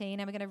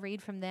and we're going to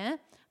read from there.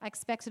 I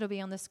expect it'll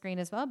be on the screen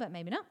as well, but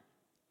maybe not.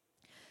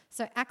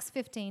 So Acts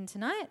 15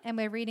 tonight, and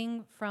we're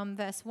reading from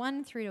verse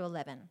 1 through to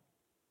 11.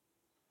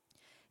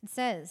 It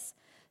says,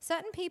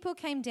 certain people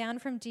came down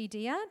from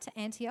Judea to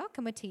Antioch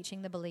and were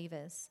teaching the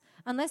believers.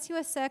 Unless you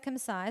are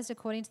circumcised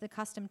according to the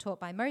custom taught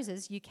by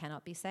Moses, you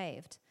cannot be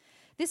saved.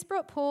 This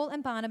brought Paul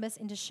and Barnabas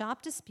into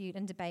sharp dispute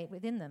and debate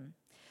within them.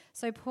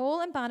 So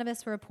Paul and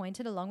Barnabas were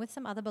appointed along with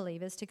some other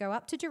believers to go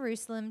up to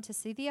Jerusalem to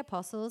see the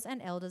apostles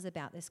and elders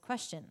about this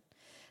question.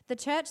 The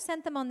church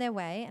sent them on their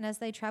way, and as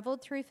they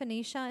travelled through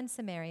Phoenicia and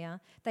Samaria,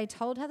 they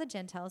told how the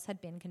Gentiles had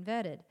been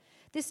converted.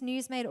 This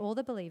news made all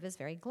the believers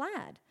very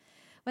glad.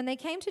 When they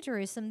came to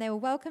Jerusalem, they were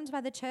welcomed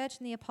by the church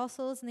and the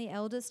apostles and the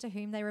elders, to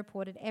whom they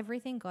reported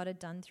everything God had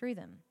done through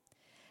them.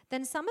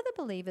 Then some of the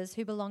believers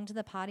who belonged to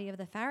the party of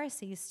the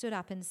Pharisees stood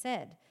up and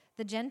said,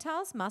 the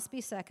Gentiles must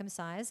be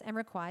circumcised and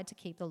required to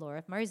keep the law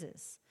of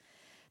Moses.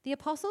 The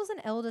apostles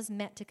and elders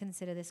met to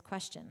consider this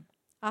question.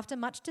 After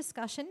much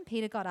discussion,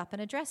 Peter got up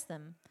and addressed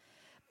them.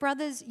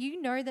 Brothers,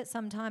 you know that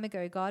some time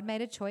ago God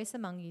made a choice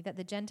among you that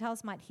the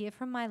Gentiles might hear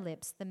from my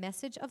lips the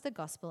message of the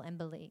gospel and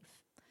believe.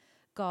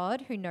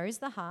 God, who knows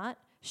the heart,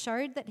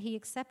 showed that he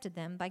accepted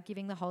them by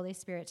giving the Holy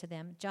Spirit to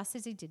them, just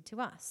as he did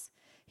to us.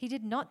 He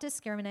did not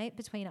discriminate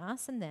between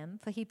us and them,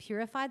 for he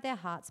purified their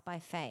hearts by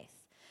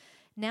faith.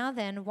 Now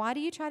then, why do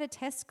you try to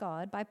test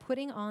God by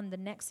putting on the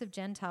necks of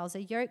Gentiles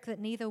a yoke that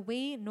neither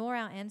we nor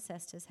our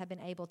ancestors have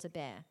been able to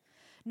bear?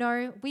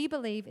 No, we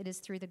believe it is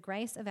through the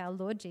grace of our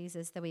Lord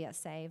Jesus that we are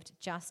saved,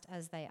 just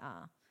as they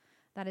are.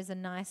 That is a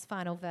nice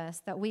final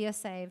verse, that we are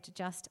saved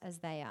just as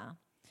they are.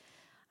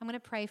 I'm going to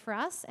pray for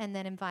us and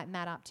then invite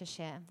Matt up to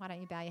share. Why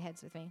don't you bow your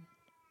heads with me?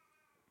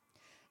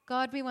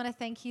 God, we want to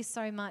thank you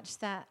so much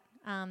that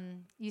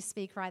you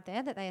speak right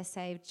there, that they are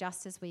saved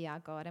just as we are,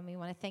 God. And we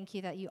want to thank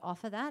you that you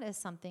offer that as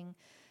something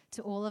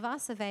to all of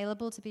us,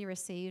 available to be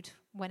received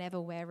whenever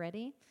we're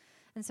ready.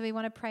 And so we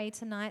want to pray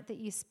tonight that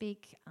you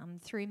speak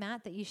through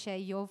Matt, that you share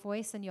your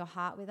voice and your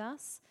heart with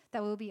us,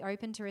 that we'll be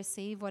open to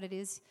receive what it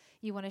is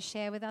you want to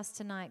share with us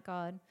tonight,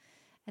 God,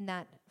 and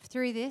that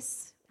through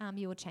this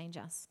you will change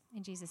us.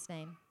 In Jesus'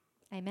 name,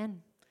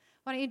 amen.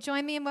 Why don't you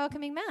join me in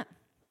welcoming Matt?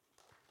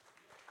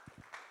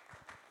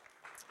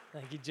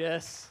 Thank you,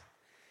 Jess.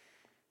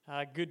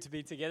 Good to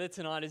be together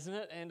tonight, isn't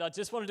it? And I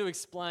just wanted to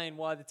explain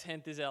why the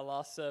 10th is our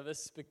last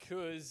service,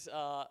 because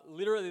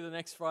literally the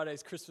next Friday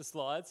is Christmas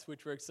lights,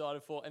 which we're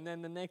excited for, and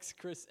then the next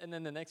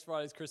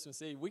Friday is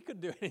Christmas Eve. We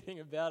couldn't do anything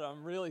about it.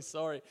 I'm really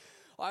sorry.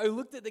 I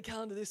looked at the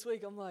calendar this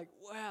week. I'm like,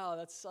 wow,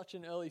 that's such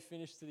an early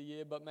finish to the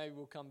year, but maybe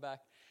we'll come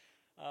back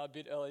a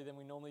bit earlier than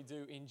we normally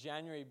do in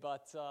January.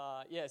 But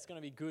yeah, it's going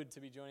to be good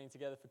to be joining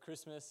together for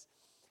Christmas,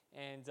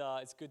 and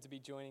it's good to be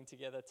joining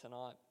together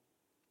tonight.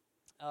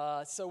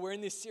 So we're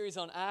in this series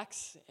on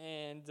Acts,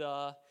 and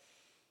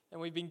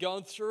we've been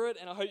going through it,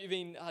 and I hope you've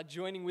been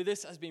joining with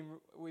us as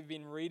we've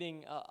been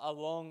reading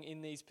along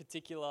in these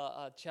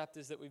particular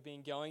chapters that we've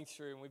been going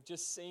through, and we've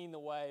just seen the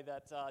way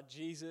that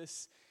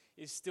Jesus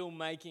is still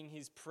making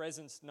his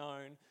presence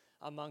known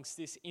amongst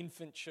this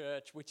infant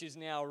church, which is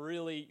now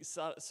really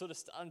sort of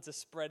starting to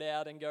spread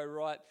out and go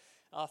right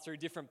through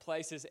different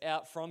places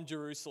out from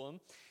Jerusalem.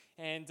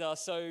 And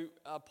so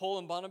Paul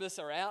and Barnabas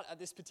are out at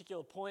this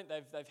particular point.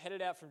 They've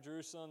headed out from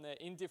Jerusalem. They're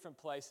in different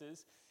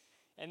places.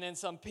 And then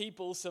some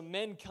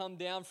men come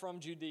down from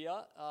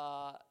Judea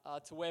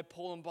to where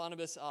Paul and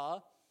Barnabas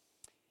are.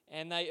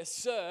 And they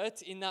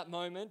assert in that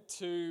moment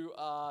to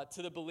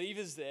the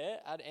believers there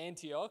at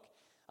Antioch,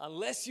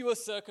 unless you are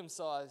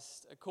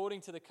circumcised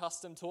according to the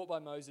custom taught by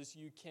Moses,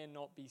 you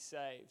cannot be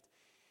saved.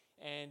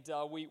 And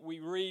we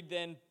read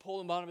then Paul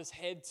and Barnabas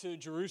head to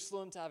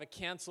Jerusalem to have a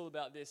council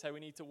about this. Hey, we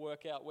need to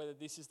work out whether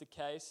this is the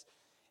case.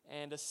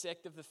 And a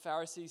sect of the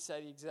Pharisees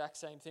say the exact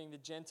same thing. The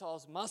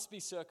Gentiles must be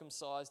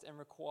circumcised and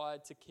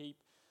required to keep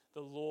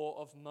the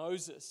law of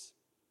Moses.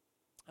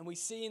 And we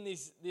see in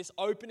this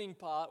opening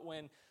part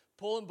when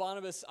Paul and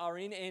Barnabas are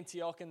in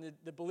Antioch and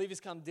the believers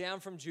come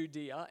down from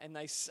Judea and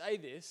they say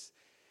this.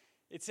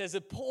 It says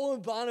that Paul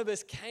and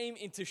Barnabas came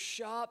into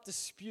sharp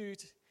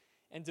dispute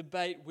and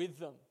debate with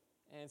them.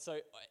 And so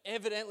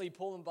evidently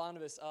Paul and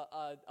Barnabas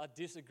are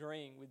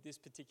disagreeing with this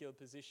particular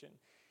position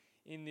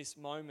in this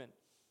moment.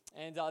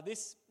 And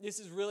this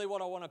is really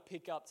what I want to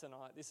pick up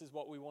tonight. This is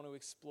what we want to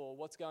explore,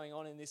 what's going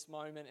on in this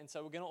moment. And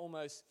so we're going to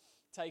almost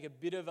take a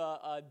bit of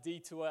a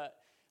detour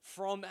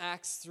from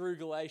Acts through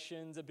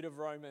Galatians, a bit of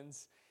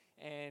Romans,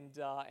 and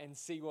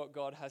see what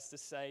God has to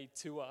say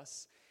to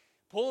us.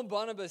 Paul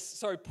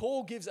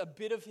gives a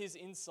bit of his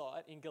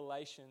insight in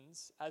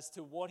Galatians as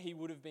to what he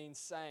would have been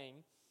saying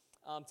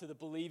to the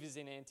believers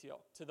in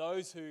Antioch, to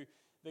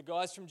the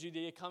guys from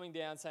Judea coming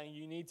down saying,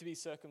 you need to be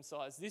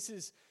circumcised. This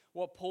is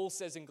what Paul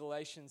says in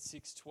Galatians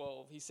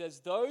 6:12. He says,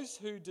 those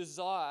who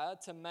desire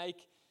to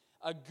make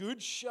a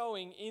good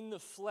showing in the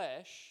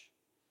flesh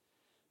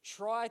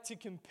try to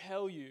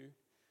compel you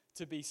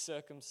to be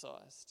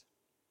circumcised.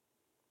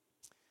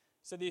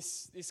 So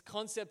this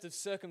concept of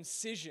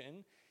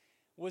circumcision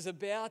was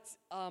about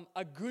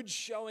a good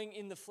showing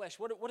in the flesh.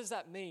 What does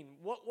that mean?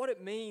 What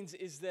it means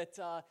is that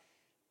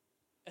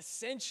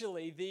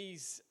essentially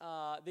these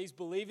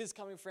believers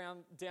coming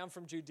down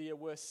from Judea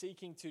were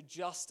seeking to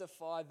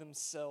justify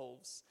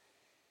themselves.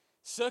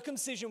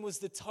 Circumcision was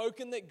the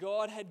token that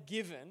God had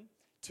given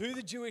to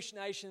the Jewish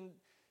nation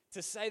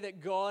to say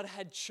that God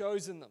had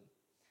chosen them.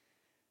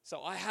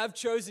 So I have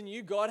chosen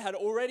you. God had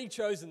already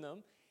chosen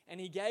them, and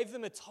he gave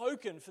them a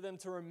token for them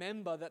to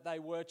remember that they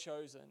were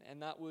chosen,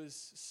 and that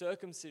was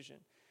circumcision.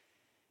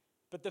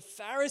 But the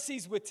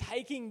Pharisees were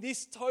taking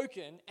this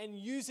token and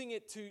using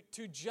it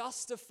to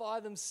justify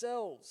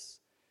themselves,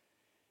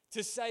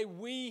 to say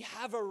we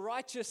have a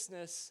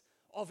righteousness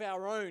of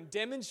our own,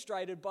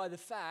 demonstrated by the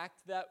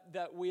fact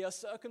that we are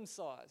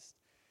circumcised.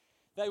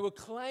 They were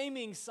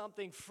claiming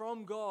something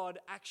from God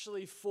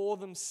actually for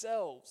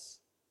themselves.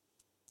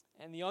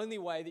 And the only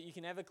way that you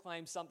can ever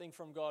claim something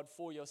from God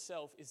for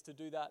yourself is to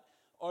do that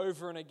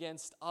over and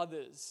against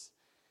others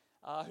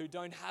who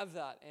don't have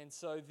that. And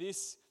so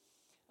this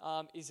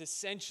is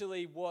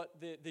essentially what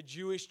the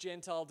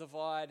Jewish-Gentile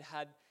divide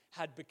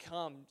had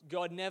become.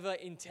 God never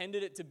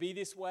intended it to be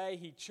this way.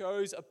 He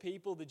chose a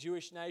people, the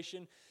Jewish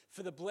nation,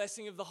 for the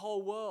blessing of the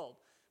whole world.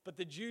 But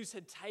the Jews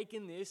had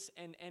taken this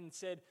and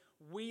said,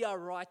 we are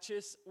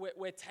righteous.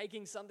 We're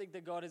taking something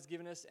that God has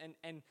given us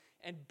and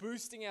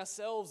boosting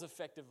ourselves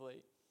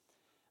effectively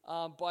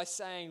by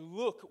saying,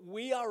 look,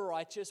 we are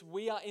righteous.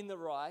 We are in the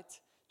right,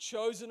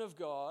 chosen of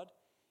God,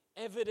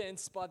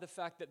 evidenced by the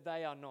fact that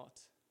they are not.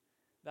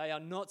 They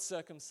are not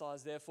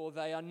circumcised, therefore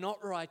they are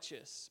not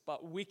righteous,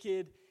 but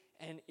wicked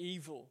and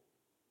evil.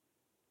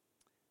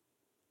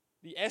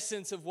 The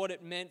essence of what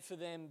it meant for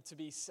them to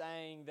be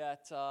saying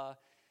that, for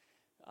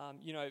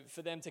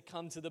them to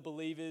come to the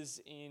believers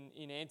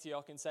in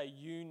Antioch and say,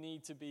 you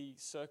need to be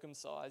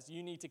circumcised,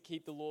 you need to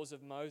keep the laws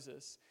of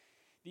Moses.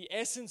 The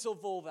essence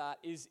of all that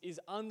is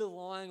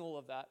underlying all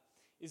of that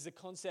is the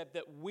concept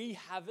that we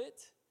have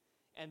it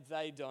and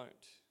they don't.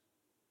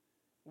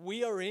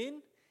 We are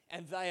in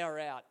and they are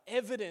out,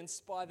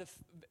 evidenced by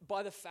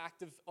the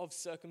fact of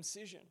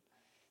circumcision.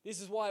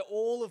 This is why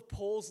all of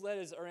Paul's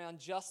letters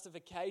around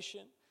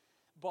justification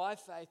by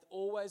faith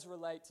always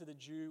relate to the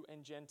Jew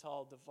and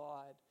Gentile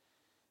divide.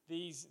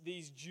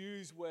 These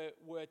Jews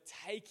were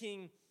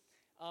taking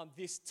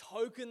this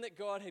token that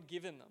God had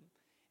given them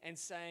and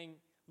saying,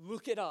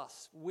 look at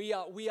us, we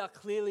are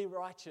clearly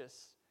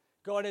righteous.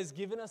 God has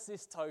given us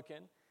this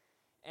token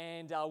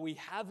and we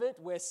have it,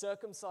 we're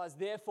circumcised,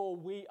 therefore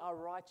we are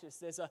righteous.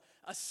 There's a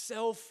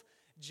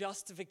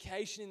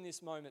self-justification in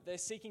this moment. They're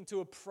seeking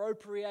to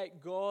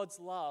appropriate God's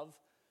love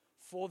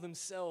for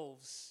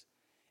themselves.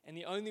 And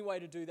the only way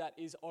to do that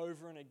is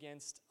over and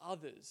against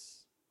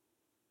others.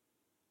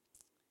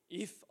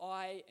 If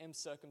I am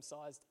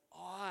circumcised,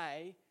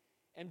 I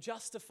am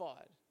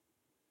justified.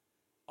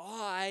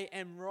 I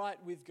am right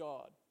with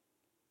God.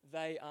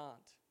 They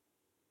aren't.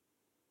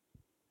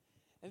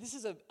 And this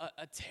is a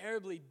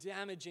terribly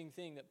damaging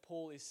thing that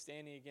Paul is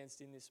standing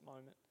against in this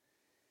moment.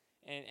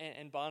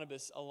 And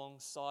Barnabas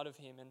alongside of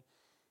him.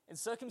 And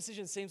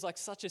circumcision seems like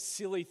such a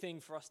silly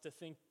thing for us to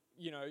think,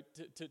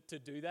 to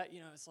do that.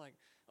 It's like,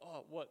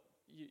 oh, what?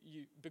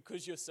 You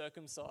because you're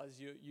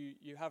circumcised,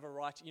 you have a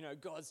right,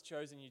 God's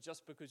chosen you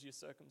just because you're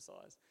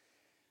circumcised.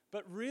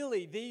 But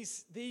really,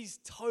 these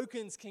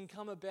tokens can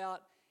come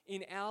about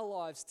in our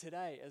lives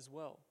today as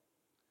well.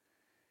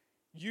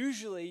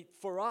 Usually,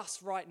 for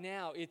us right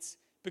now, it's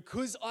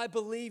because I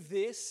believe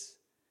this,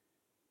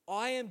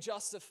 I am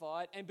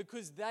justified, and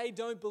because they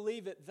don't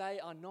believe it, they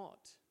are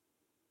not.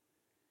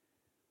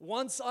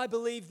 Once I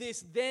believe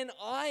this, then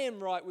I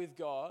am right with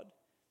God.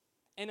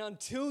 And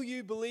until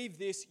you believe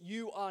this,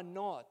 you are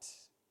not.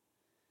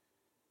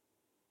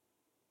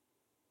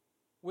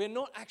 We're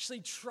not actually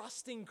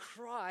trusting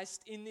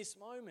Christ in this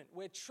moment.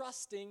 We're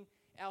trusting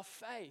our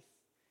faith.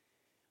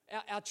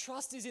 Our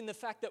trust is in the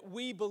fact that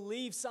we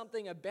believe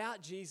something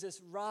about Jesus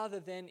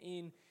rather than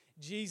in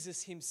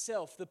Jesus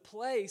himself. The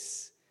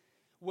place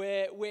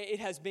where it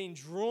has been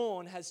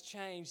drawn has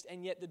changed,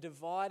 and yet the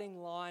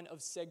dividing line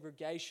of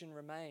segregation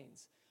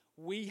remains.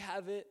 We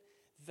have it,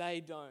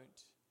 they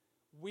don't.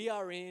 We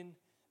are in,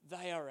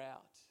 they are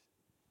out.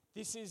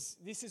 This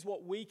is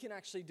what we can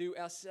actually do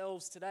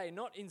ourselves today,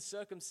 not in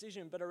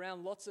circumcision, but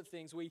around lots of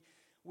things.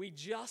 We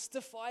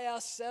justify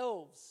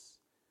ourselves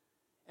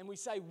and we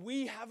say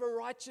we have a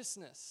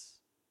righteousness,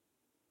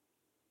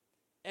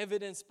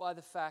 evidenced by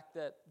the fact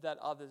that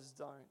others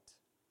don't.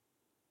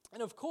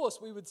 And of course,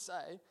 we would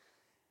say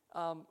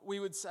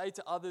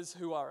to others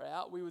who are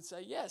out, we would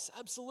say, yes,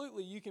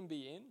 absolutely, you can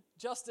be in.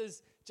 Just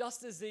as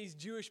these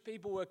Jewish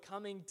people were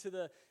coming to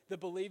the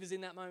believers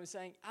in that moment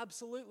saying,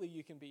 absolutely,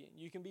 you can be in.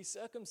 You can be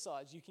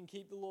circumcised. You can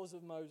keep the laws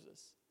of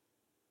Moses.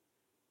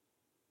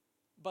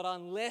 But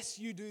unless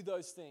you do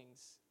those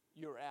things,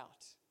 you're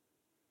out.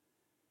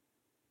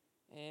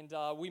 And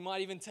we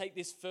might even take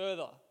this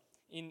further.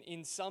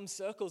 In some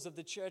circles of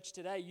the church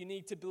today, you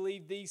need to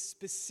believe these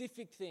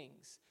specific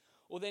things.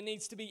 Or there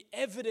needs to be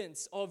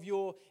evidence of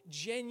your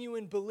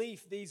genuine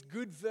belief, these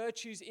good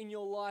virtues in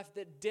your life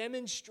that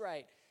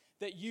demonstrate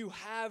that you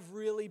have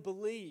really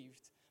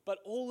believed. But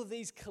all of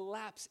these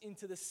collapse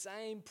into the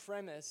same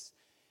premise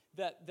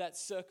that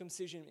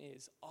circumcision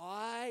is.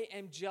 I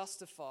am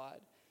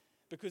justified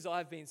because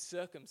I've been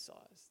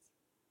circumcised.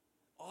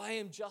 I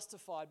am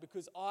justified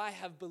because I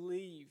have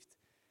believed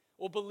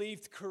or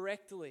believed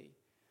correctly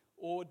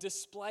or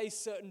display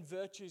certain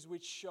virtues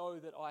which show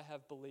that I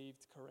have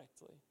believed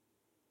correctly.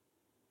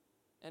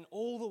 And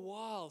all the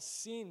while,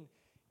 sin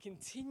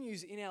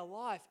continues in our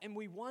life and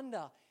we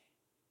wonder,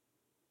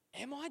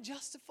 am I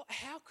justified?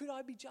 How could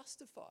I be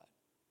justified?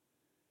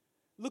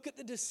 Look at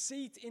the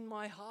deceit in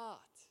my heart.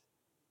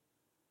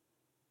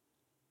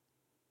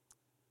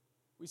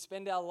 We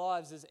spend our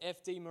lives, as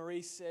F.D.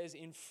 Maurice says,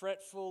 in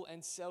fretful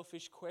and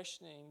selfish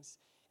questionings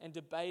and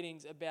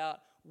debatings about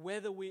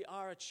whether we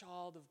are a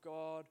child of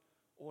God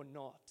or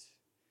not.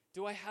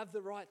 Do I have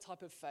the right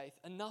type of faith,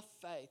 enough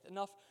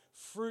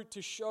fruit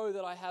to show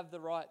that I have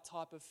the right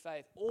type of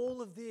faith?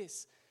 All of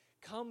this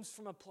comes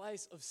from a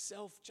place of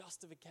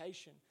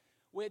self-justification.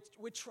 We're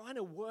trying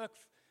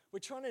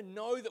to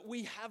know that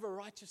we have a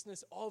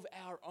righteousness of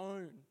our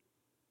own.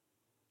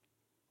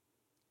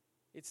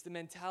 It's the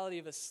mentality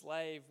of a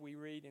slave we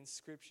read in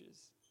scriptures.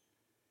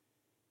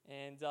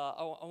 And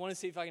I want to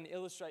see if I can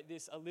illustrate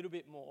this a little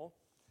bit more.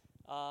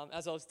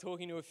 As I was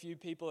talking to a few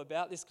people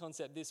about this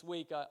concept this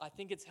week, I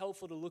think it's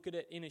helpful to look at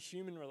it in a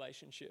human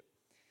relationship.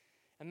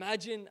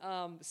 Imagine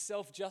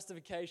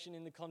self-justification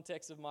in the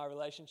context of my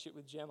relationship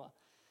with Gemma.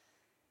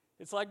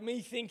 It's like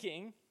me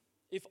thinking,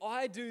 if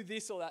I do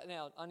this or that,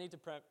 now I need to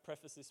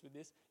preface this with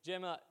this.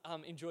 Gemma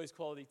enjoys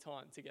quality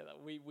time together.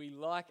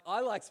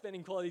 I like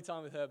spending quality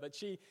time with her, but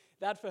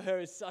that for her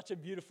is such a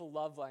beautiful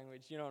love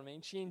language, you know what I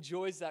mean? She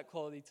enjoys that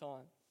quality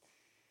time.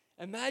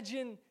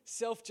 Imagine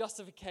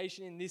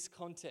self-justification in this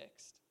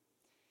context.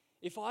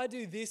 If I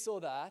do this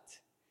or that,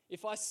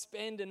 if I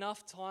spend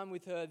enough time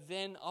with her,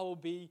 then I will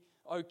be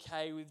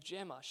okay with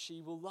Gemma.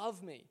 She will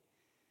love me.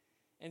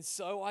 And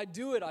so I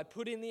do it. I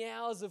put in the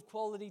hours of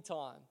quality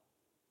time.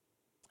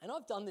 And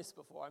I've done this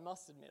before, I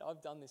must admit,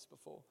 I've done this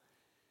before.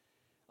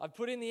 I've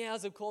put in the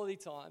hours of quality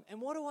time,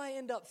 and what do I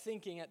end up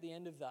thinking at the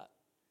end of that?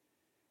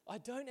 I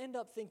don't end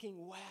up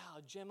thinking, wow,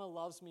 Gemma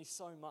loves me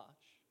so much.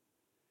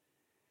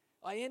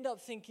 I end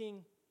up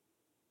thinking,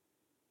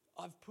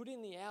 I've put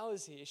in the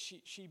hours here,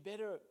 she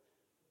better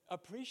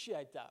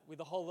appreciate that with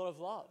a whole lot of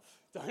love,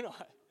 don't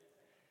I?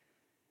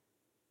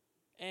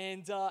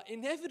 And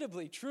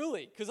inevitably,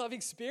 truly, because I've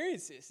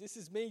experienced this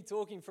is me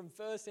talking from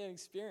first-hand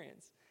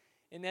experience,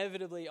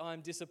 inevitably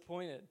I'm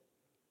disappointed.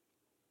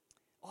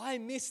 I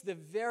miss the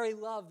very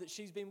love that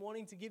she's been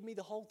wanting to give me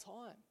the whole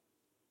time.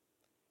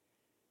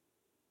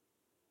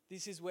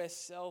 This is where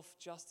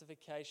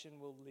self-justification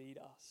will lead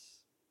us.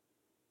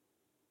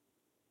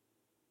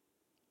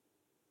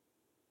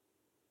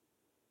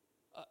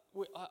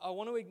 I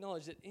want to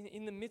acknowledge that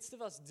in the midst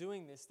of us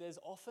doing this, there's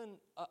often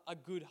a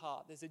good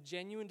heart. There's a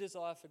genuine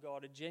desire for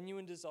God, a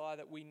genuine desire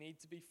that we need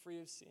to be free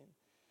of sin,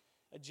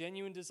 a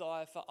genuine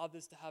desire for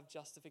others to have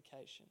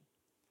justification,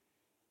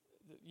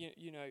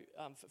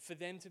 for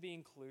them to be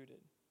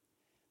included.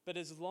 But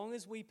as long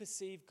as we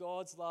perceive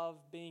God's love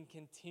being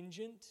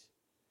contingent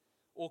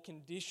or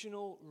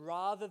conditional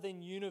rather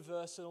than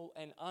universal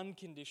and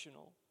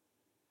unconditional,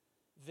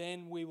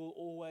 then we will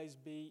always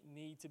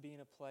need to be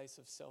in a place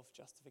of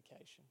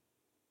self-justification,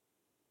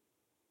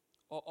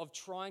 of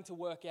trying to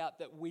work out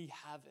that we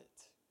have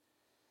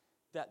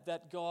it,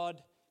 that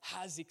God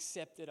has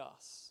accepted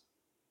us.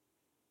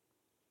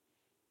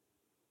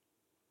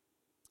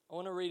 I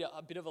want to read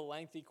a bit of a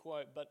lengthy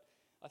quote, but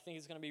I think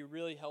it's going to be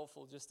really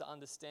helpful just to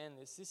understand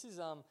this. This is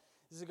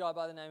a guy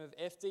by the name of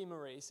F.D.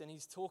 Maurice, and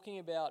he's talking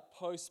about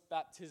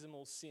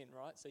post-baptismal sin,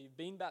 right? So you've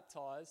been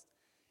baptized,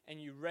 and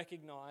you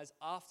recognize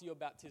after your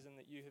baptism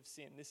that you have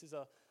sinned. This is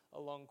a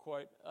long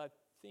quote. I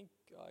think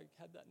I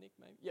had that, Nick,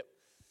 maybe? Yep.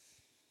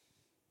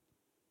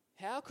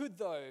 How could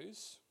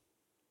those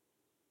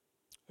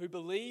who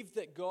believed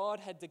that God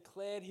had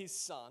declared his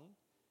Son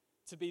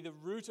to be the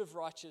root of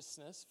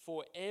righteousness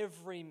for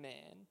every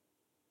man,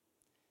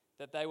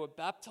 that they were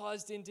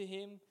baptized into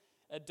him,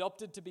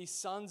 adopted to be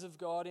sons of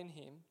God in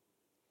him,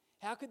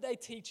 how could they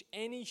teach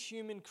any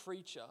human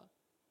creature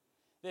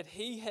that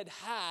he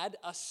had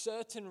a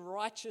certain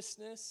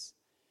righteousness,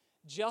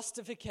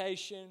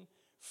 justification,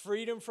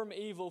 freedom from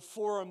evil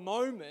for a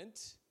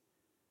moment,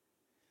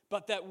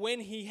 but that when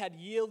he had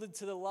yielded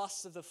to the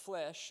lusts of the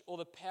flesh or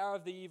the power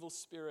of the evil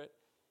spirit,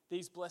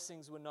 these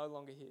blessings were no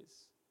longer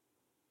his?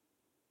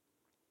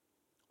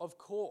 Of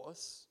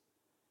course,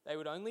 they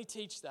would only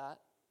teach that.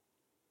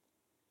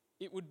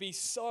 It would be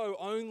so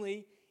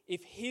only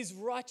if his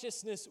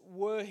righteousness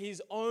were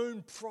his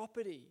own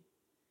property.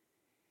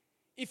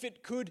 If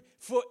it could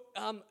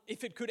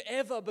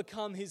ever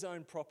become his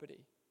own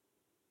property.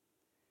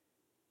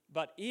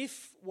 But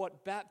if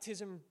what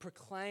baptism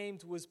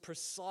proclaimed was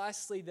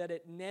precisely that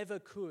it never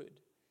could,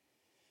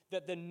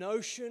 that the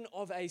notion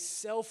of a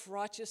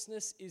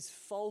self-righteousness is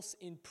false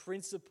in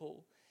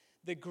principle,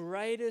 the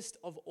greatest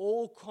of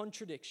all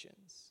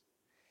contradictions,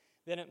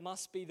 then it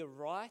must be the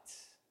right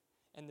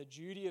and the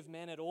duty of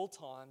men at all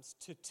times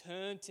to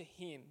turn to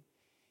him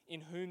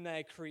in whom they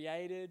are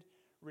created,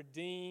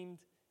 redeemed,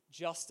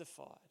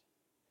 justified.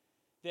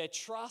 Their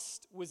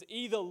trust was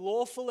either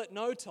lawful at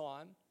no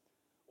time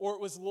or it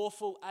was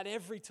lawful at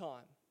every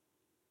time.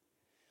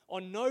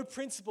 On no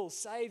principle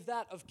save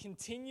that of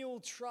continual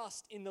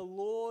trust in the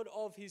Lord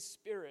of his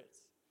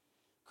Spirit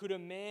could a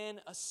man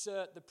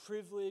assert the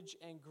privilege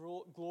and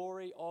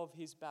glory of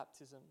his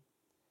baptism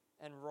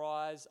and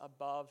rise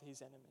above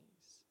his enemies.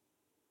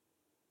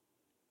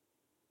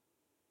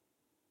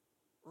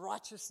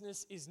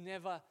 Righteousness is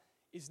never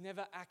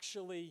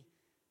actually,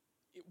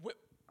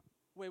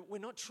 we're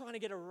not trying to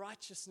get a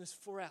righteousness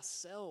for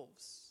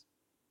ourselves,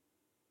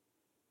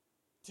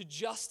 to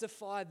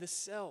justify the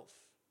self.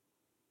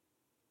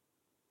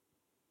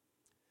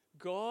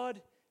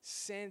 God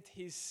sent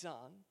his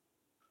Son,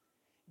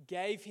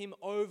 gave him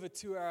over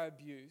to our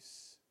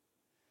abuse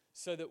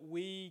so that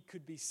we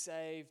could be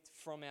saved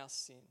from our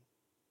sin.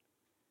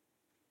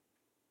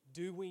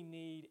 Do we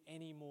need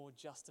any more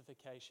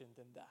justification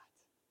than that?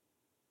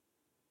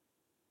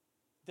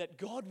 That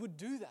God would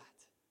do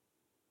that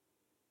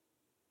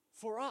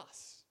for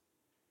us.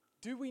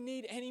 Do we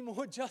need any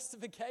more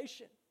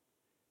justification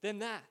than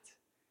that?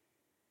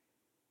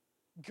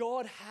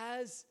 God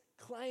has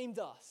claimed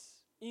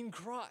us in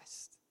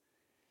Christ.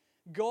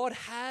 God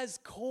has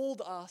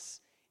called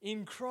us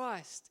in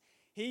Christ.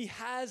 He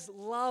has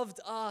loved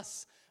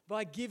us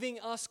by giving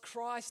us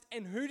Christ.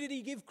 And who did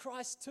he give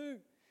Christ to?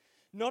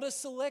 Not a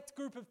select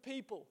group of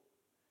people.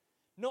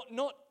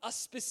 Not a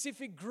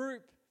specific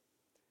group.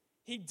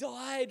 He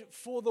died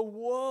for the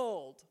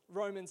world,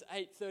 Romans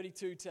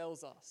 8:32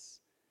 tells us.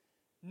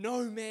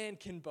 No man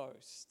can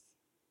boast.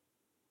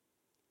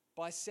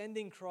 By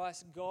sending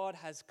Christ, God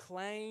has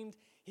claimed,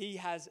 he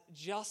has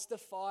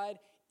justified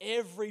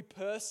every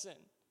person,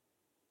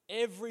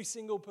 every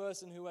single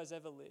person who has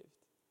ever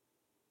lived.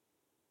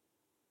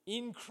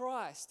 In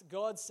Christ,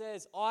 God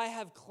says, I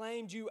have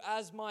claimed you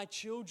as my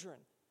children.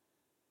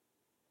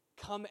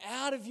 Come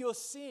out of your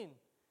sin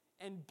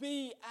and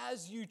be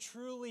as you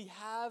truly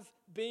have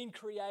been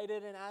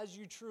created and as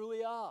you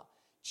truly are.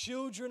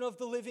 Children of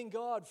the living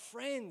God.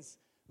 Friends,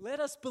 let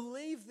us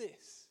believe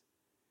this.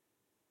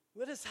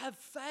 Let us have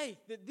faith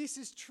that this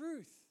is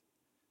truth,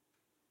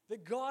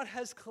 that God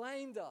has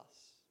claimed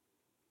us.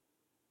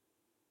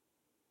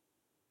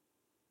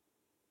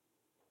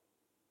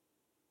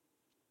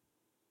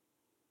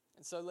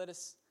 And so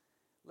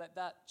let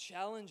that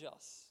challenge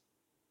us.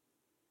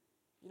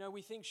 You know,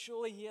 we think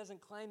surely he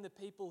hasn't claimed the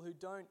people who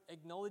don't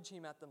acknowledge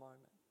him at the moment.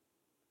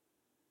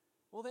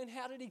 Well, then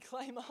how did he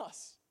claim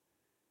us?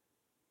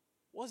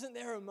 Wasn't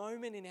there a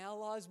moment in our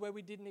lives where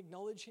we didn't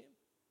acknowledge him?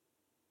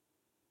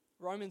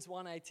 Romans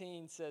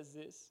 1:18 says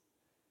this,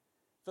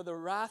 for the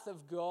wrath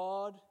of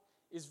God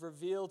is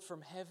revealed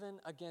from heaven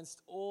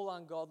against all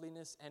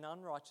ungodliness and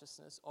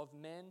unrighteousness of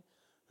men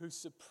who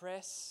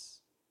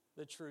suppress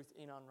the truth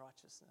in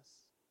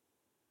unrighteousness.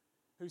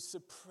 Who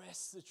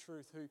suppress the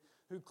truth,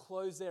 who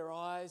close their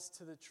eyes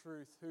to the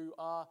truth, who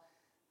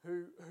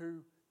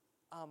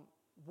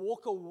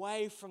walk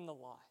away from the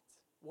light,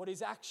 what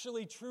is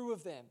actually true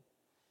of them,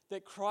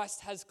 that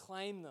Christ has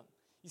claimed them.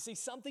 You see,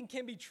 something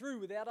can be true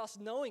without us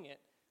knowing it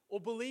or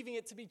believing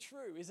it to be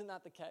true. Isn't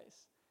that the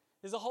case?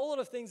 There's a whole lot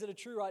of things that are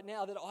true right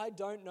now that I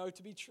don't know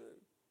to be true.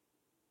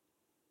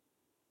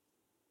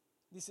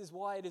 This is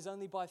why it is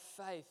only by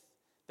faith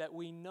that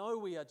we know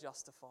we are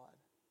justified.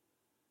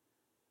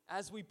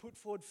 As we put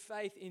forward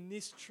faith in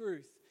this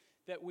truth,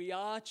 that we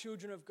are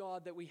children of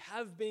God, that we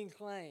have been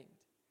claimed,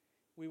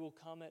 we will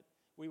come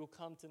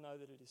to know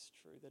that it is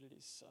true, that it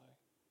is so.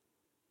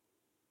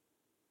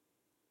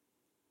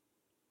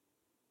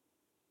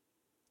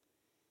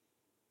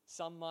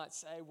 Some might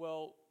say,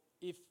 well,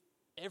 if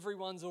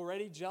everyone's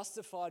already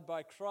justified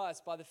by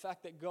Christ, by the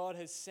fact that God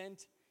has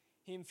sent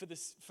him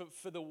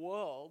for the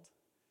world,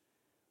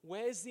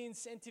 where's the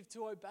incentive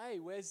to obey?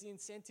 Where's the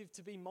incentive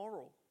to be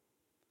moral?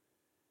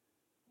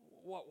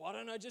 Why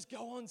don't I just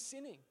go on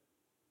sinning?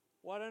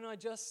 Why don't I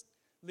just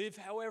live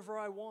however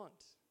I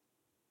want?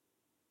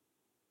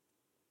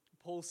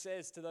 Paul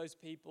says to those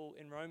people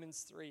in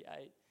Romans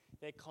 3:8,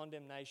 their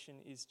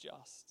condemnation is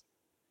just.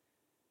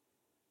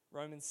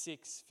 Romans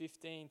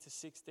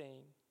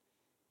 6:15-16,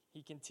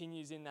 he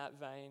continues in that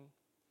vein.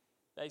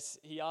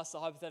 He asks the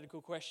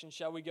hypothetical question,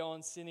 shall we go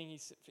on sinning? He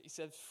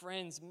says,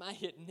 friends, may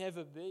it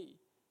never be.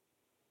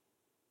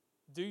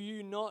 Do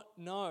you not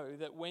know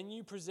that when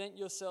you present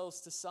yourselves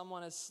to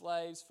someone as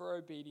slaves for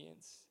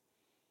obedience,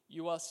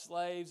 you are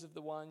slaves of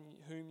the one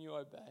whom you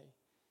obey,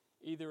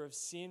 either of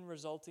sin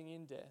resulting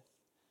in death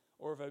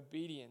or of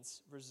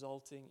obedience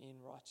resulting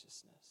in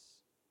righteousness?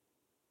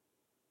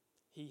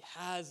 He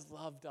has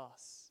loved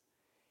us.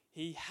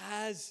 He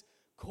has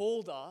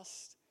called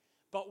us,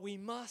 but we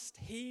must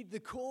heed the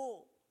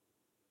call.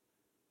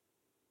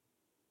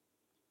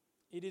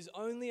 It is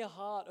only a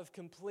heart of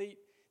complete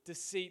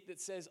deceit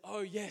that says,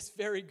 oh yes,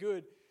 very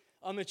good,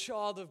 I'm a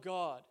child of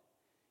God,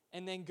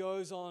 and then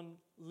goes on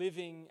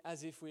living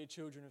as if we are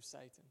children of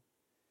Satan.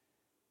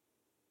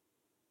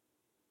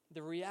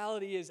 The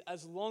reality is,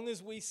 as long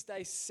as we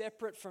stay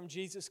separate from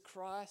Jesus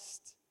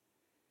Christ,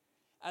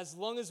 as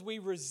long as we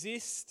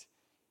resist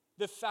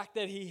the fact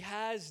that he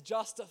has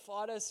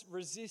justified us,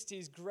 resist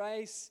his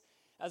grace.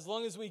 As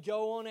long as we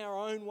go on our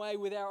own way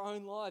with our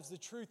own lives, the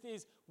truth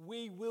is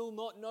we will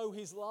not know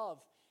his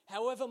love.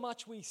 However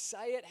much we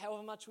say it,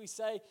 however much we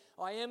say,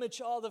 I am a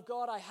child of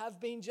God, I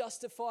have been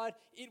justified,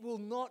 it will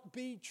not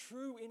be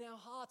true in our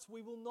hearts.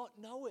 We will not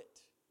know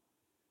it.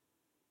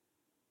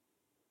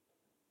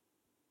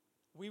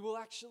 We will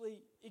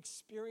actually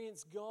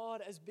experience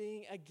God as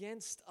being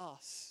against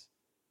us.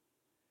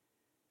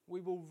 We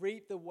will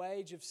reap the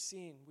wage of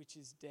sin, which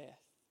is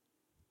death.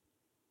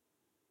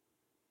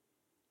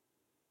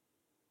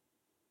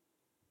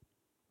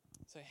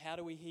 So how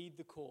do we heed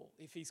the call?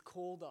 If he's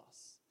called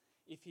us,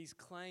 if he's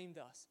claimed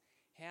us,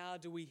 how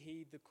do we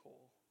heed the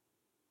call?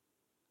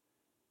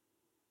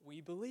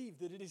 We believe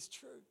that it is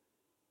true.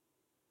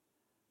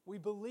 We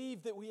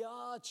believe that we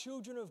are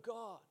children of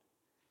God,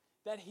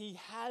 that he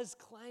has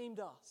claimed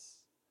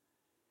us,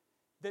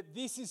 that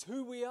this is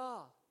who we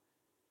are,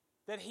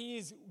 that he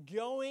is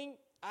going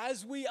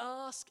as we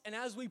ask and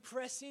as we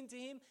press into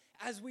him,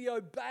 as we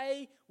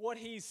obey what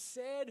he's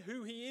said,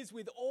 who he is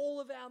with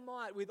all of our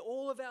might, with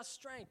all of our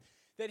strength,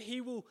 that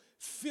he will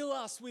fill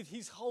us with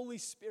his Holy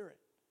Spirit.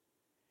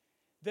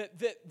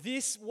 That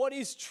this, what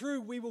is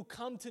true, we will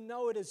come to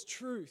know it as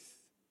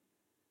truth.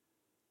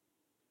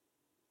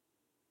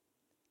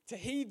 To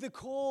heed the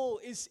call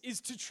is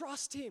to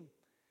trust him,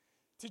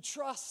 to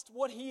trust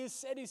what he has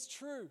said is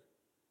true.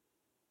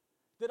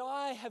 That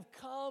I have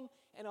come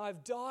and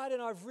I've died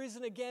and I've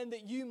risen again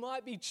that you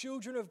might be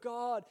children of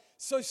God.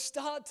 So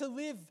start to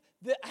live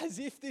as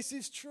if this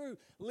is true.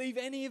 Leave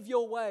any of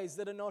your ways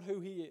that are not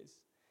who he is.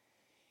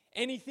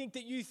 Anything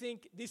that you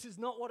think this is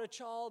not what a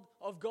child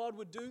of God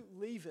would do,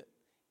 leave it.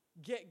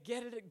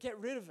 Get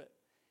rid of it.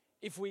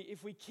 If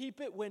we keep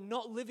it, we're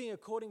not living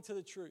according to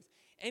the truth.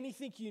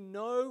 Anything you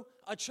know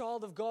a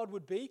child of God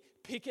would be,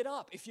 pick it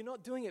up. If you're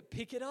not doing it,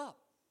 pick it up.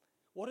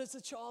 What does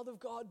a child of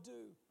God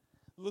do?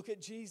 Look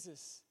at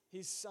Jesus,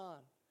 his son,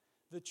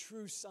 the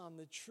true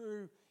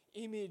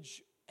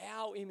image,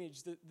 our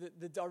image,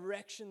 the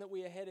direction that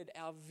we are headed,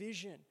 our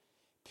vision.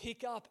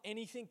 Pick up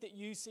anything that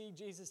you see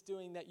Jesus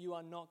doing that you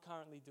are not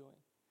currently doing.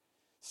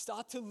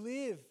 Start to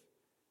live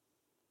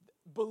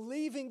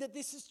believing that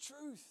this is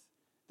truth,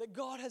 that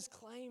God has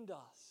claimed us.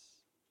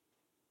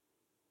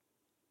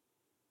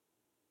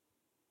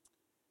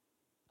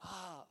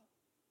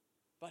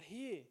 But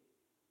here,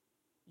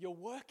 you're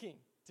working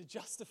to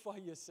justify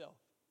yourself.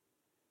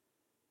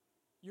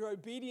 Your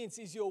obedience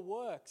is your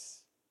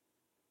works,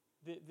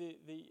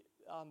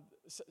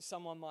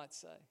 someone might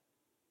say.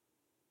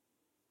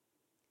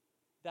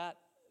 That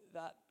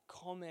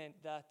comment,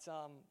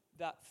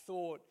 that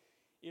thought,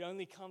 it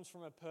only comes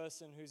from a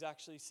person who's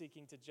actually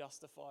seeking to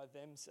justify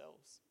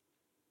themselves.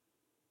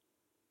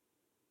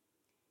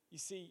 You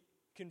see,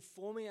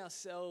 conforming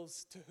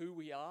ourselves to who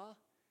we are,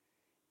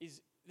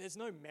 there's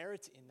no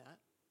merit in that.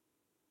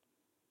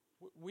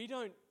 We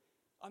don't,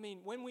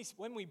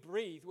 when we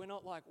breathe, we're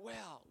not like,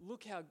 wow,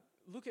 look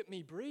at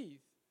me breathe.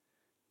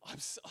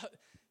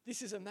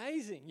 This is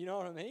amazing, you know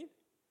what I mean?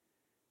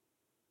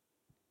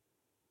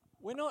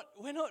 We're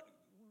not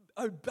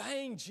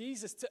obeying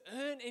Jesus to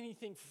earn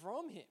anything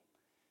from him.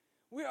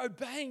 We're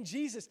obeying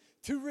Jesus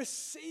to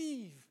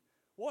receive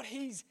what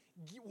he's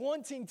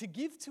wanting to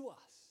give to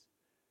us,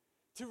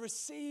 to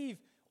receive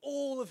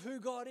all of who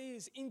God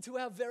is into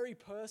our very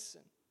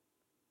person.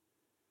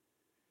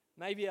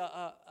 Maybe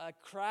a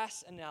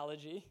crass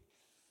analogy,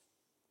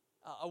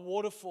 a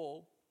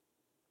waterfall.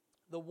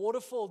 The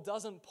waterfall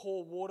doesn't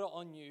pour water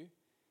on you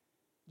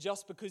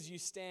just because you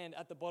stand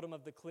at the bottom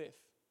of the cliff.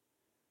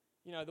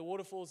 You know, the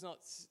waterfall's not,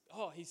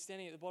 he's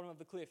standing at the bottom of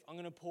the cliff, I'm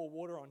going to pour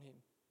water on him.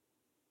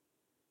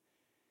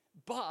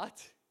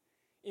 But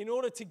in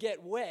order to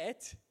get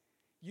wet,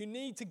 you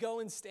need to go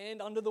and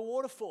stand under the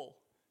waterfall.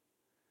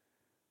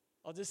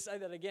 I'll just say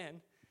that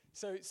again.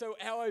 So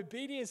our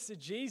obedience to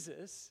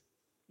Jesus,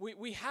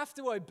 we have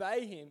to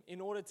obey him in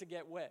order to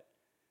get wet.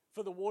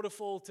 For the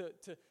waterfall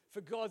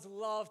for God's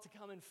love to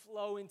come and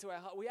flow into our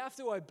heart, we have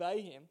to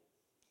obey him.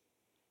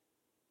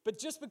 But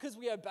just because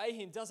we obey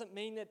him doesn't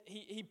mean that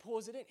he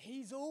pours it in.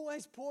 He's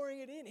always pouring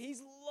it in.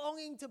 He's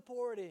longing to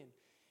pour it in.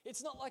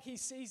 It's not like he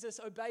sees us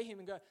obey him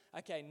and go,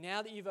 okay,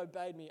 now that you've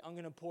obeyed me, I'm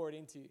going to pour it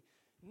into you.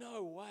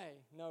 No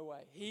way, no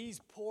way.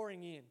 He's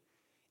pouring in.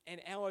 And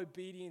our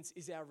obedience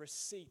is our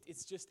receipt.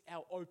 It's just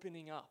our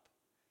opening up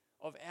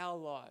of our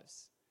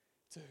lives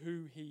to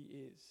who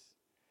he is,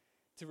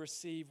 to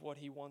receive what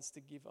he wants to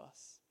give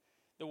us.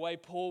 The way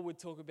Paul would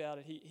talk about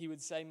it, he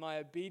would say, my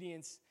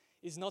obedience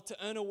is not to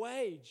earn a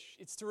wage.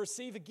 It's to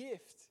receive a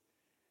gift.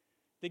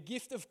 The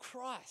gift of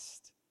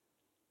Christ.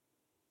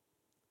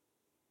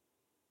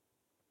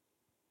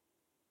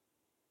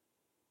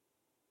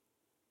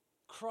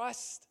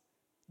 Christ's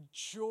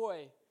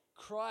joy,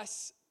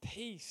 Christ's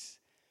peace,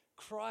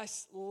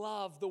 Christ's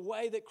love, the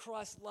way that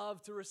Christ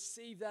loved, to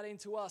receive that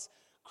into us,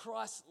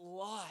 Christ's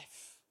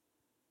life.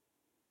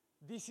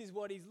 This is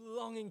what he's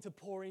longing to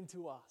pour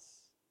into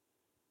us.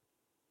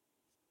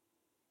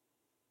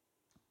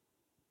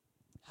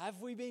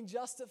 Have we been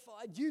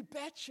justified? You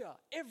betcha.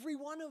 Every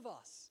one of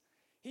us.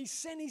 He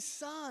sent his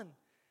son.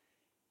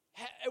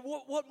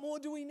 What more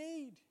do we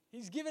need?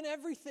 He's given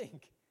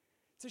everything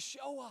to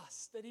show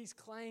us that he's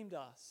claimed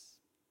us.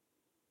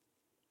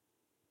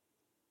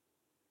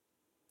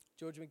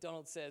 George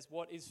MacDonald says,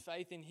 what is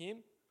faith in him?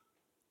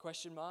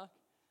 Question mark.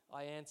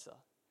 I answer,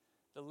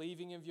 the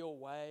leaving of your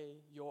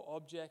way, your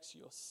objects,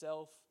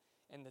 yourself,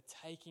 and the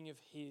taking of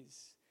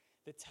his,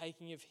 the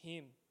taking of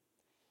him.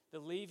 The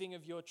leaving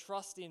of your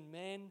trust in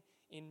men,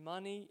 in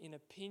money, in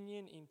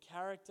opinion, in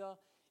character,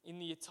 in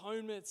the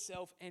atonement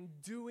itself, and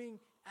doing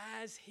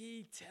as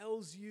he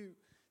tells you.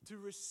 To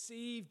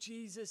receive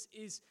Jesus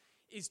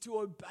is to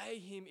obey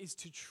him, is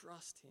to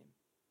trust him.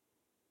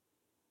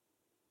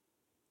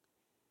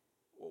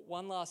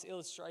 One last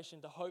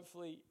illustration to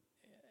hopefully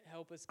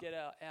help us get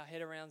our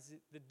head around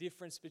the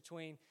difference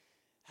between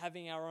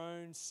having our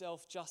own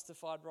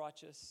self-justified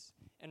righteous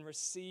and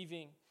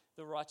receiving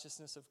the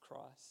righteousness of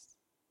Christ.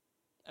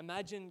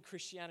 Imagine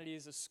Christianity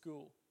as a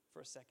school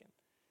for a second.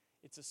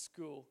 It's a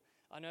school.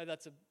 I know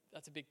that's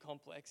a big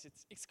complex.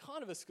 It's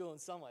kind of a school in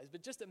some ways,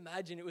 but just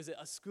imagine it was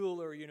a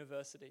school or a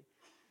university.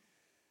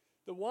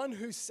 The one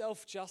who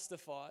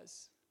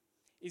self-justifies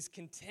is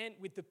content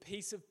with the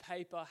piece of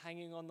paper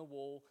hanging on the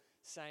wall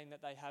saying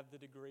that they have the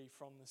degree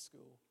from the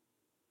school.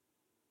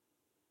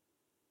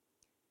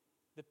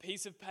 The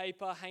piece of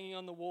paper hanging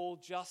on the wall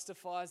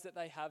justifies that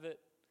they have it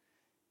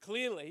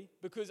clearly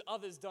because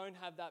others don't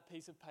have that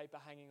piece of paper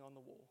hanging on the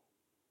wall.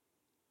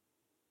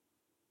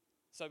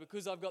 So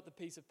because I've got the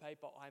piece of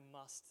paper, I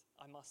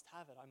must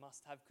have it. I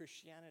must have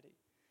Christianity.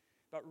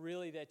 But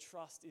really their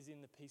trust is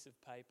in the piece of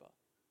paper.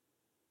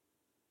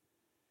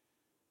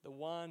 The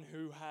one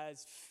who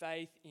has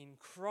faith in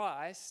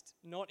Christ,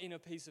 not in a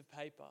piece of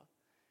paper,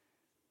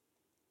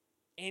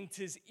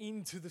 enters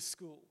into the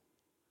school.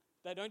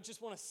 They don't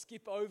just want to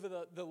skip over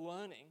the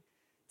learning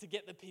to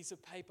get the piece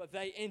of paper.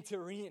 They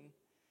enter in.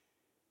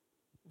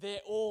 They're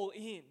all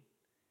in.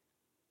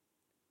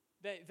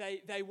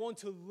 They want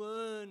to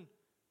learn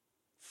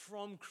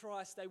from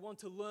Christ. They want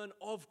to learn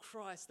of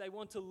Christ. They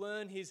want to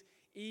learn his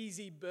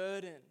easy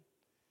burden.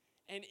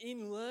 And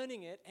in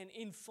learning it and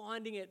in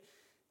finding it,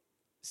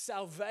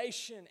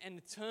 salvation and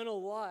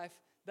eternal life,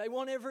 they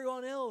want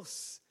everyone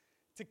else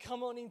to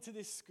come on into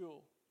this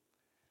school.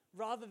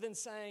 Rather than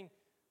saying,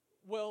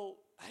 well,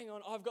 hang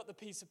on, I've got the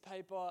piece of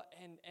paper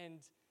and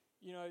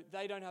you know,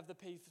 they don't have the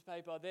piece of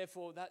paper,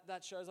 therefore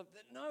that shows up.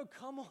 No,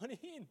 come on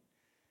in.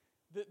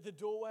 The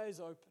doorway is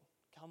open.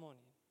 Come on in.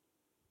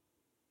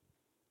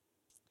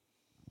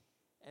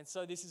 And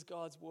so this is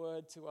God's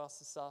word to us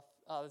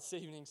this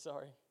evening,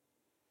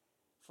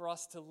 for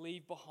us to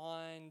leave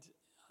behind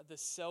the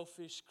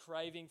selfish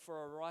craving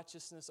for a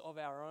righteousness of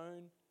our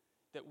own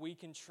that we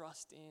can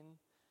trust in.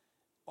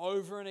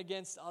 Over and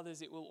against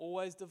others, it will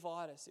always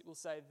divide us. It will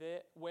say,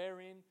 we're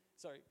in,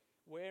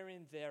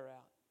 they're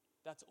out.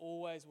 That's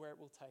always where it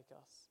will take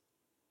us.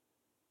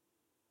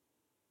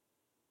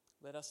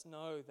 Let us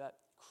know that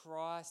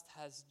Christ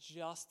has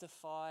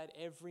justified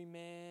every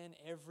man,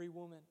 every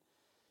woman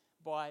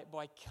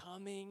by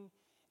coming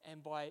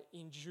and by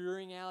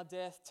enduring our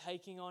death,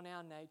 taking on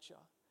our nature,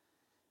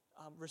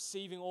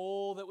 receiving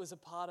all that was a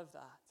part of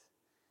that,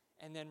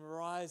 and then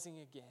rising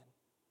again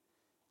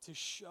to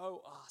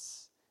show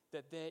us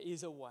that there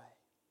is a way,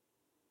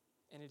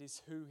 and it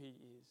is who he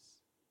is.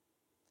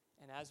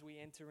 And as we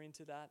enter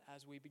into that,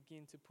 as we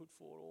begin to put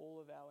forward all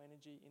of our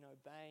energy in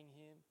obeying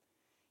him,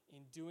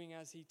 in doing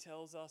as he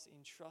tells us,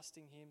 in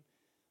trusting him,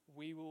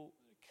 we will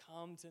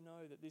come to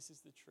know that this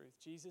is the truth.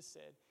 Jesus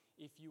said,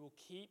 if you will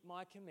keep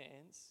my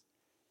commands,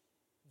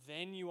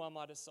 then you are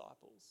my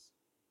disciples,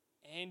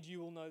 and you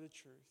will know the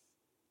truth,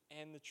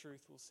 and the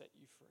truth will set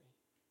you free.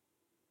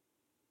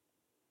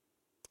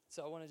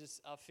 So I want to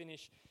just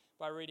finish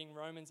by reading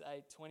Romans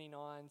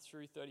 8:29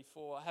 through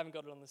 34. I haven't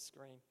got it on the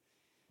screen.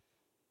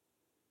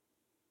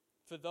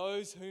 For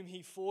those whom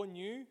he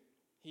foreknew,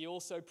 he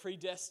also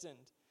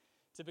predestined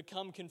to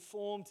become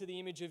conformed to the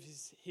image of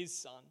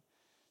his Son,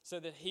 so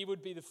that he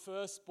would be the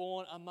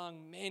firstborn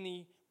among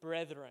many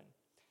brethren.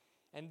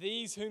 And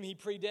these whom he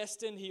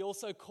predestined, he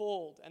also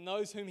called. And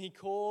those whom he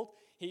called,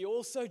 he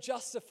also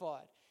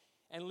justified.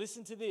 And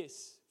listen to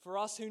this, for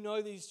us who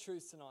know these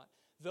truths tonight,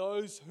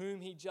 those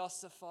whom he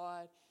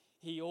justified,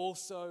 he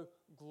also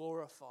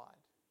glorified.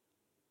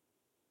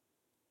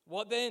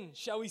 What then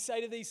shall we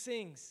say to these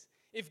things?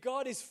 If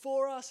God is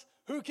for us,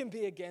 who can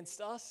be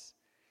against us?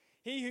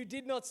 He who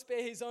did not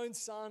spare his own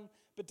Son,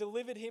 but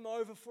delivered him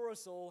over for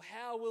us all,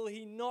 how will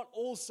he not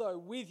also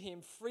with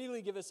him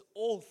freely give us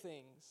all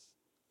things?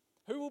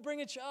 Who will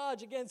bring a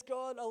charge against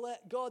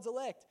God's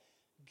elect?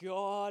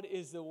 God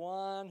is the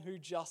one who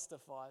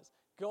justifies.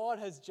 God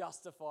has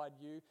justified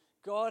you.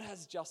 God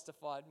has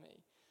justified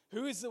me.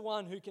 Who is the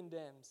one who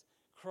condemns?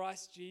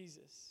 Christ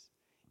Jesus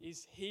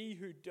is he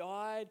who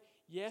died,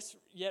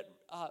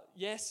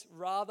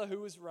 rather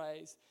who was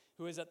raised,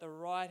 who is at the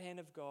right hand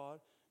of God,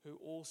 who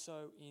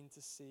also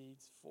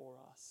intercedes for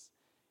us.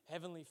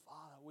 Heavenly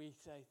Father, we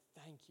say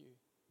thank you.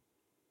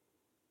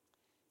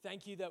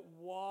 Thank you that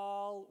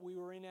while we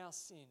were in our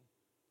sin,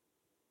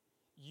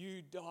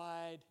 you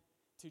died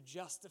to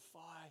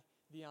justify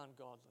the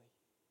ungodly.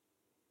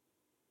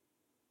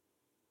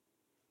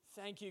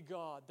 Thank you,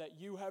 God, that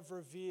you have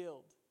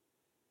revealed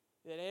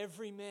that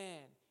every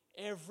man,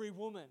 every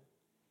woman,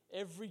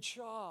 every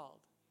child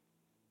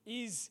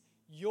is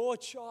your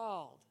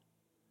child.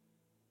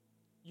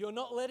 You're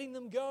not letting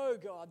them go,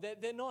 God.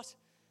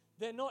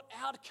 They're not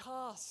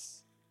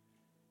outcasts.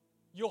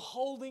 You're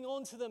holding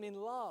on to them in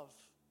love.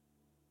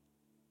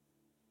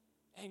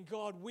 And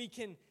God, we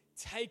can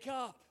take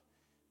up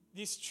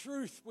this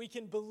truth. We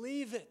can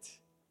believe it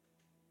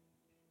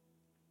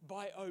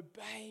by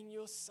obeying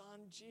your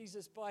Son,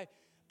 Jesus, by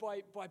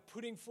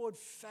putting forward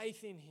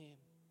faith in him.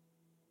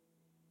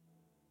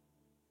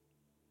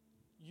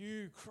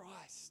 You,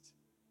 Christ,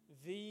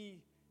 the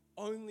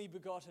only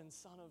begotten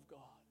Son of God,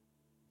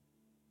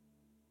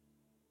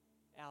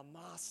 our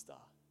Master,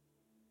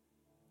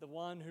 the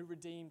one who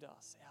redeemed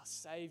us, our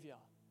Savior.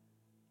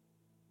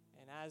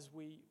 And as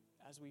we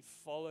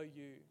follow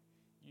you,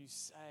 you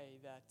say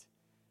that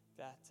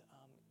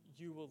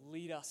you will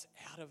lead us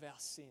out of our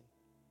sin.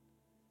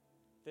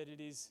 That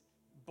it is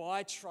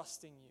by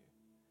trusting you,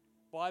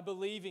 by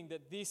believing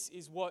that this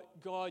is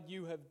what, God,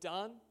 you have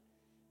done,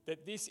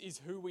 that this is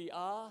who we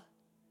are,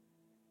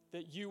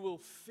 that you will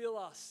fill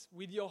us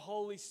with your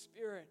Holy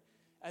Spirit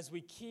as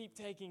we keep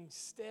taking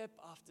step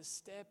after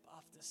step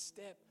after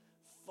step,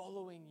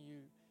 following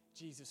you,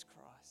 Jesus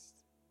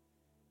Christ.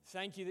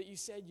 Thank you that you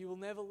said you will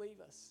never leave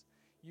us.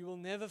 You will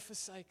never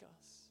forsake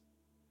us.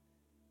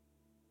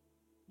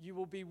 You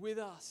will be with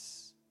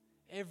us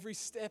every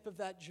step of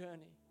that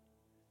journey.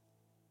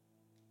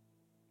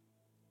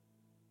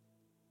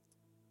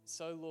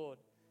 So, Lord,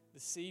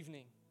 this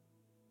evening,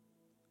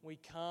 we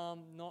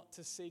come not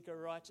to seek a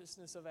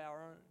righteousness of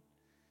our own,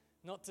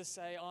 not to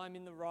say I'm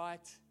in the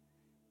right,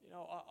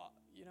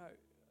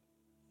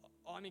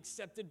 I'm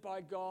accepted by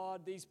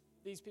God, these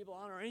people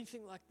aren't, or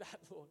anything like that,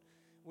 Lord.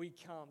 We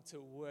come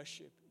to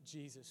worship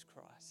Jesus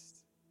Christ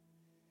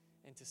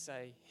and to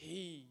say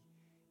He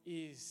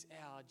is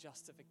our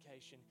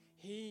justification.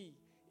 He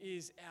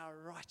is our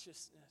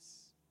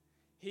righteousness.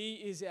 He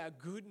is our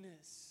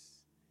goodness.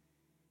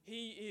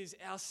 He is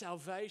our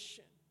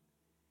salvation.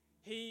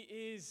 He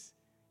is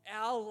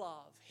our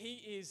love. He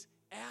is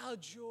our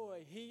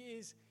joy. He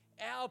is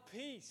our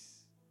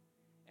peace.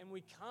 And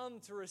we come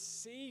to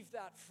receive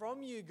that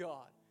from you,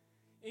 God,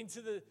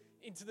 into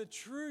the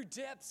true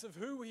depths of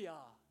who we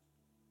are.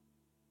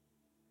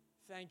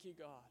 Thank you,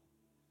 God,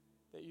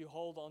 that you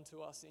hold on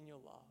to us in your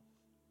love.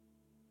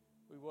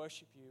 We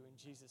worship you in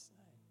Jesus'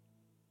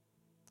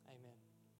 name. Amen.